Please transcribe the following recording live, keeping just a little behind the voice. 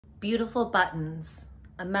Beautiful Buttons,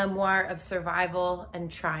 a memoir of survival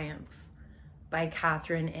and triumph by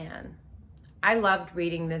Cathrine Ann. I loved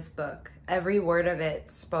reading this book. Every word of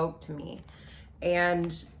it spoke to me.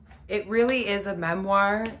 And it really is a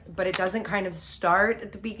memoir, but it doesn't kind of start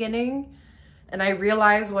at the beginning. And I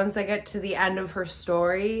realized once I get to the end of her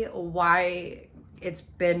story why it's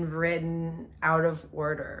been written out of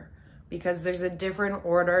order. Because there's a different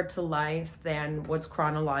order to life than what's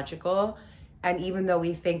chronological. And even though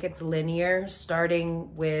we think it's linear,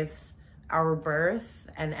 starting with our birth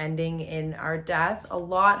and ending in our death, a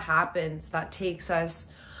lot happens that takes us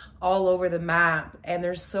all over the map. And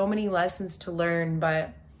there's so many lessons to learn,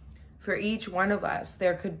 but for each one of us,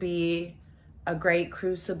 there could be a great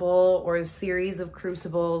crucible or a series of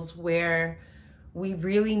crucibles where we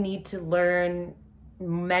really need to learn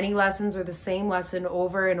many lessons or the same lesson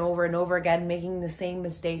over and over and over again, making the same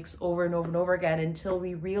mistakes over and over and over again until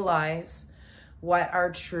we realize what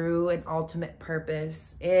our true and ultimate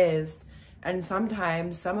purpose is. And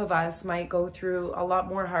sometimes some of us might go through a lot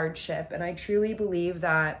more hardship. And I truly believe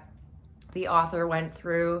that the author went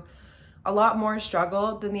through a lot more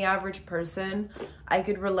struggle than the average person. I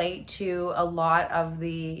could relate to a lot of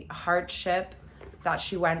the hardship that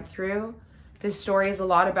she went through. This story is a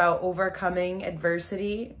lot about overcoming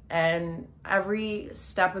adversity, and every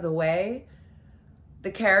step of the way,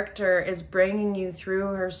 the character is bringing you through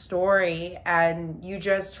her story and you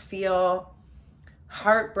just feel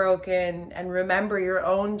heartbroken and remember your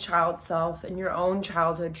own child self and your own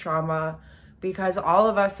childhood trauma, because all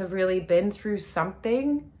of us have really been through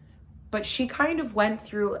something, but she kind of went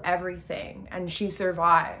through everything and she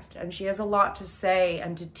survived, and she has a lot to say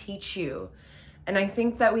and to teach you. And I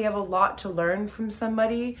think that we have a lot to learn from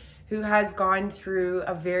somebody who has gone through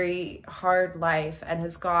a very hard life and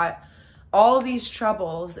has got all these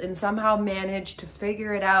troubles and somehow managed to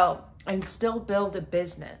figure it out and still build a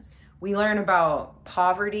business. We learn about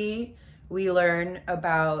poverty, we learn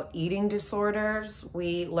about eating disorders,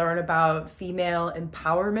 we learn about female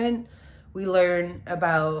empowerment, we learn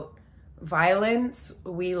about violence,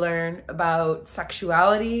 we learn about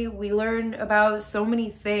sexuality, we learn about so many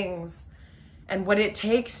things and what it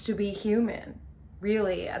takes to be human,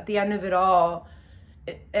 really, at the end of it all.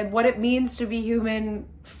 And what it means to be human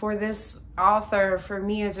for this author, for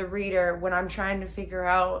me as a reader, when I'm trying to figure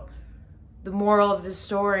out the moral of the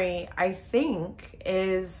story, I think,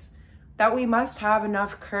 is that we must have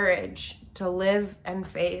enough courage to live and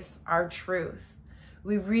face our truth.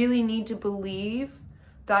 We really need to believe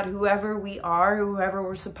that whoever we are, whoever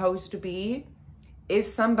we're supposed to be,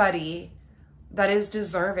 is somebody that is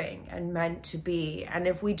deserving and meant to be. And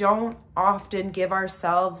if we don't often give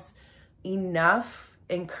ourselves enough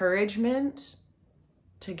encouragement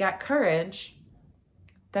to get courage,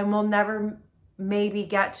 then we'll never maybe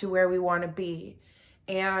get to where we want to be.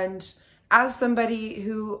 And as somebody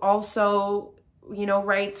who also,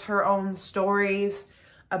 writes her own stories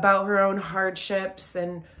about her own hardships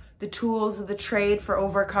and the tools of the trade for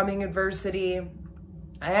overcoming adversity,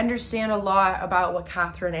 I understand a lot about what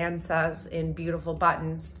Cathrine Ann says in Beautiful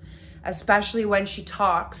Buttons, especially when she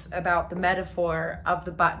talks about the metaphor of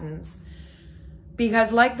the buttons.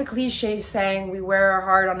 Because like the cliche saying, we wear our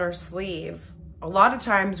heart on our sleeve, a lot of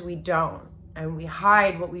times we don't, and we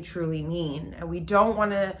hide what we truly mean, and we don't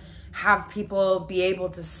want to have people be able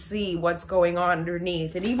to see what's going on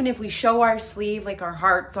underneath. And even if we show our sleeve like our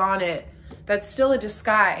heart's on it, that's still a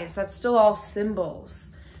disguise, that's still all symbols.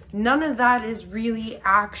 None of that is really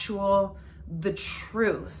the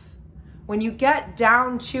truth. When you get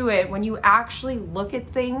down to it, when you actually look at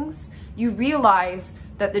things, you realize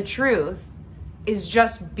that the truth is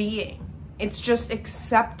just being. It's just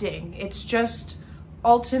accepting. It's just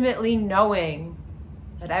ultimately knowing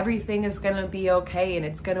that everything is gonna be okay and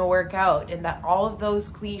it's gonna work out, and that all of those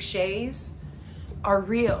cliches are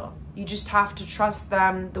real. You just have to trust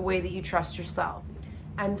them the way that you trust yourself.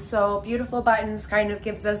 And so Beautiful Buttons kind of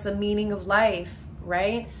gives us a meaning of life,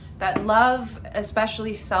 right? That love,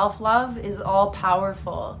 especially self-love, is all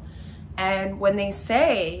powerful. And when they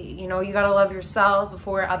say, you gotta love yourself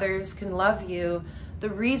before others can love you, the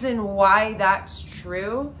reason why that's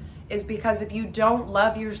true is because if you don't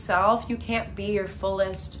love yourself, you can't be your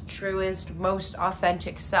fullest, truest, most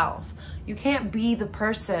authentic self. You can't be the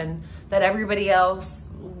person that everybody else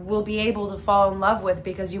will be able to fall in love with,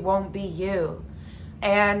 because you won't be you.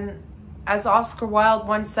 And as Oscar Wilde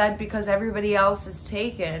once said, because everybody else is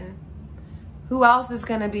taken, who else is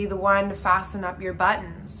gonna be the one to fasten up your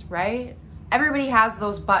buttons, right? Everybody has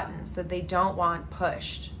those buttons that they don't want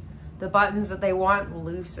pushed, the buttons that they want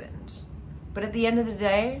loosened. But at the end of the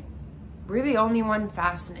day, we're the only one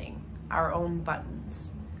fastening our own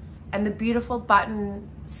buttons. And the beautiful button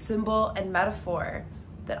symbol and metaphor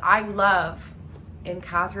that I love in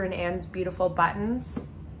Cathrine Ann's beautiful buttons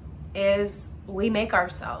is we make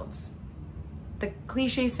ourselves. The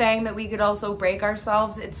cliche saying that we could also break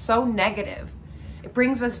ourselves, it's so negative. It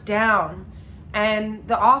brings us down. And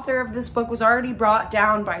the author of this book was already brought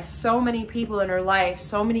down by so many people in her life,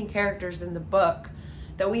 so many characters in the book,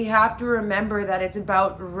 that we have to remember that it's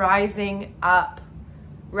about rising up,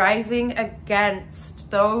 rising against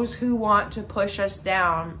those who want to push us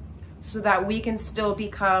down so that we can still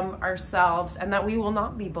become ourselves and that we will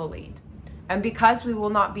not be bullied. And because we will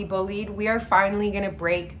not be bullied, we are finally going to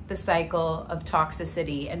break the cycle of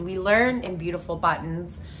toxicity. And we learn in Beautiful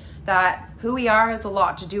Buttons that who we are has a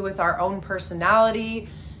lot to do with our own personality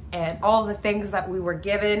and all the things that we were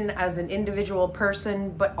given as an individual person,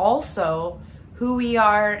 but also who we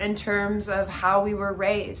are in terms of how we were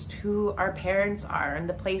raised, who our parents are and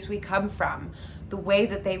the place we come from, the way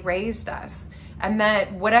that they raised us. And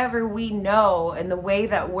that whatever we know and the way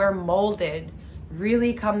that we're molded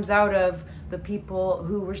really comes out of the people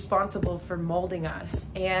who were responsible for molding us.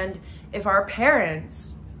 And if our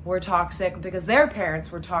parents were toxic because their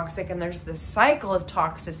parents were toxic and there's this cycle of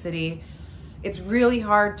toxicity, it's really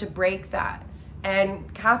hard to break that.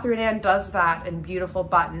 And Cathrine Ann does that in Beautiful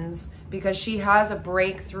Buttons because she has a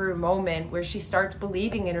breakthrough moment where she starts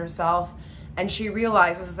believing in herself and she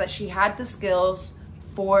realizes that she had the skills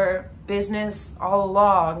for business all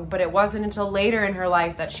along, but it wasn't until later in her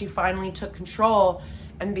life that she finally took control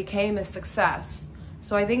and became a success.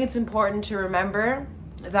 So I think it's important to remember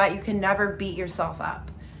that you can never beat yourself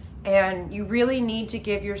up. And you really need to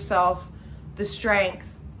give yourself the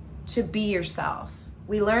strength to be yourself.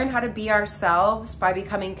 We learn how to be ourselves by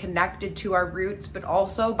becoming connected to our roots, but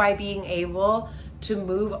also by being able to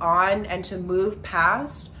move on and to move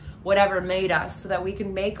past whatever made us so that we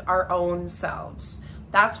can make our own selves.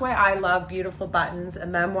 That's why I love Beautiful Buttons, a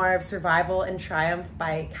memoir of survival and triumph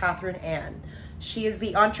by Cathrine Ann. She is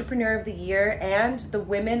the Entrepreneur of the Year and the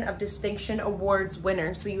Women of Distinction Awards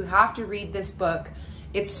winner. So you have to read this book.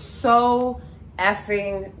 It's so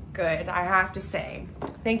effing good, I have to say.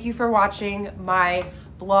 Thank you for watching my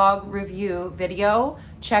blog review video.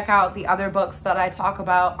 Check out the other books that I talk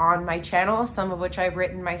about on my channel, some of which I've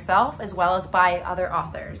written myself, as well as by other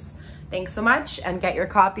authors. Thanks so much, and get your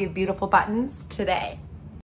copy of Beautiful Buttons today.